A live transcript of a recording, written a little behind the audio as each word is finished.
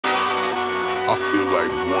I feel like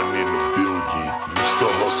one in a billion. Used to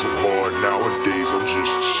hustle hard, nowadays I'm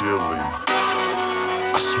just chillin'.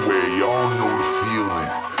 I swear y'all know the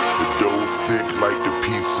feeling. The dough thick like the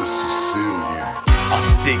pizza Sicilian. I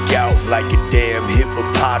stick out like a damn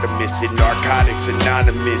hippopotamus in Narcotics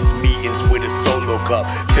Anonymous meetings with a solo cup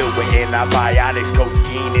filled with antibiotics,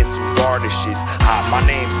 cocaine, and some garnishes. Hi, my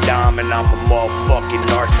name's Dom and I'm a motherfucking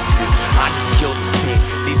narcissist. I just killed the scene.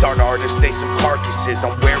 These aren't artists, they some carcasses.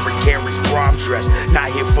 I'm wearing Gary's prom dress, not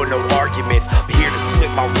here for no arguments. I'm here to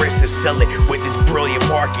slit my wrist and sell it with this brilliant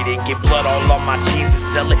marketing. Get blood all on my jeans and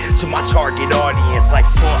sell it to my target audience. Like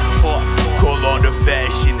fuck. Call all the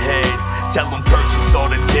fashion heads, tell them purchase all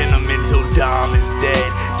the denim until Dom is dead.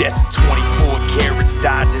 That's 24 carats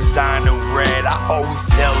dye designer red. I always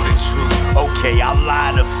tell the truth, okay, I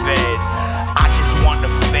lie to feds. I just want the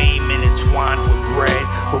fame and entwined with bread,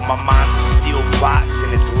 but my mind's a steel box and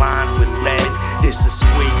it's lined with lead. This a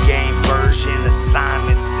Squid Game version, the sign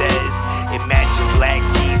that says it matching black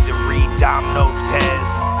tees and read Dom no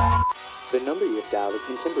test. The number you have dialed has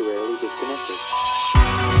been temporarily disconnected.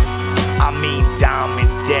 I mean Dom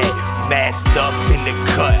and dead, masked up in the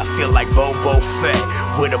cut. I feel like Bobo Fett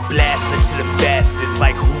with a blaster to them bastards.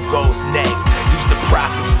 Like who goes next? Use the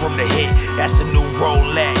profits from the hit. That's a new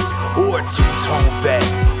Rolex, or a two-tone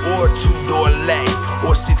vest, or a two-door Lex,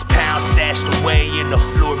 or 6 pounds stashed away in the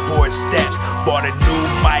floorboard steps. Bought a new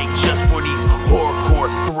mic just for these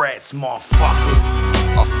horrorcore threats, motherfucker.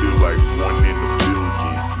 I feel like one in a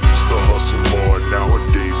billion. Used to hustle hard,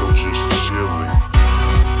 nowadays I'm just chillin'.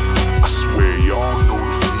 I swear y'all know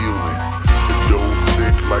the feeling. The dough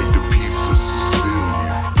thick like the